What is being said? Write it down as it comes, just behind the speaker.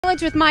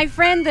college with my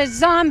friend the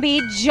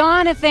zombie,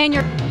 Jonathan.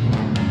 You're...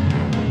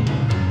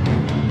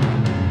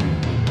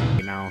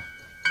 You know.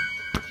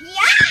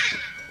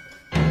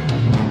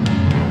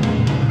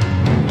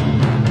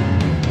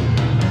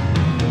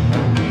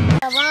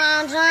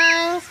 LeBron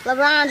James,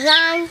 LeBron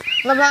James,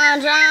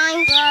 LeBron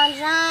James, LeBron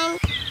James.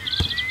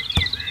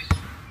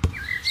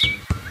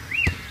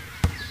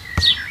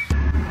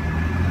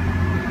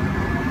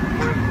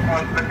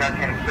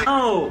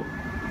 Oh,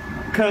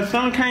 cause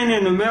some came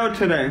in the mail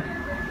today.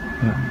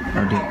 Yeah,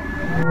 I did.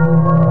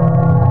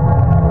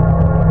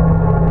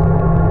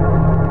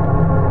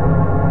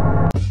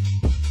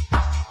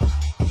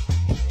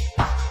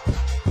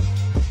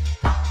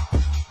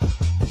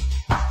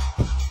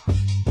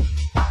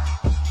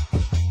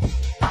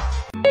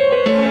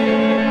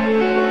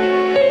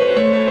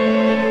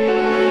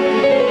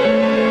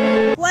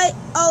 Wait,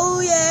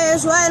 oh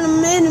yes, wait a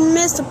minute,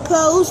 Mr.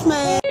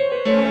 Postman.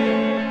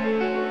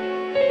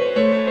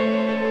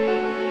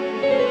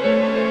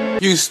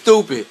 You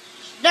stupid.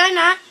 They're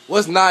not.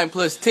 What's 9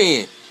 plus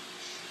 10?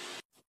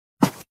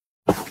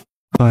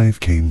 5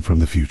 came from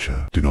the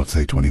future. Do not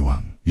say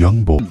 21.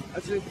 Young boy.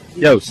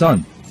 Yo,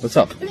 son, what's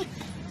up?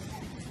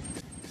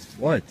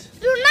 What?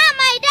 You're not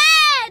my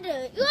dad!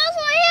 You also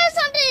want to hear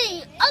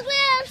something! Ugly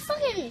ass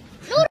fucking...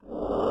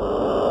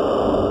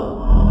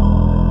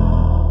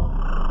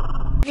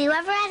 Have you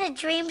ever had a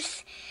dream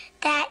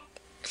that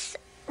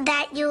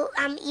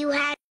you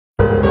had...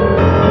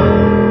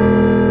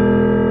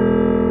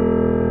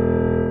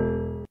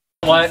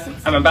 What?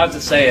 I'm about to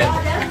say it.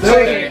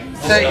 Say it.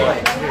 Say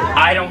it.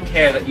 I don't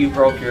care that you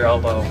broke your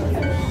elbow.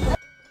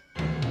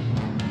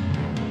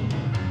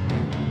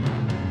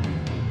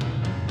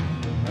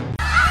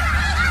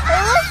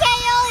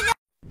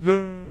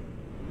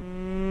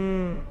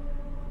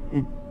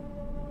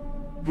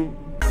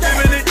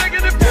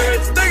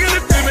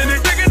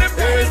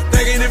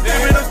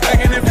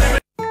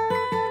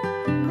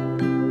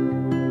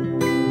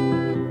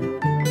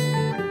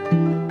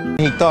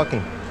 Keep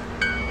talking.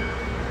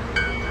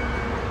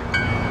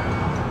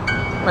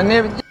 My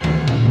name is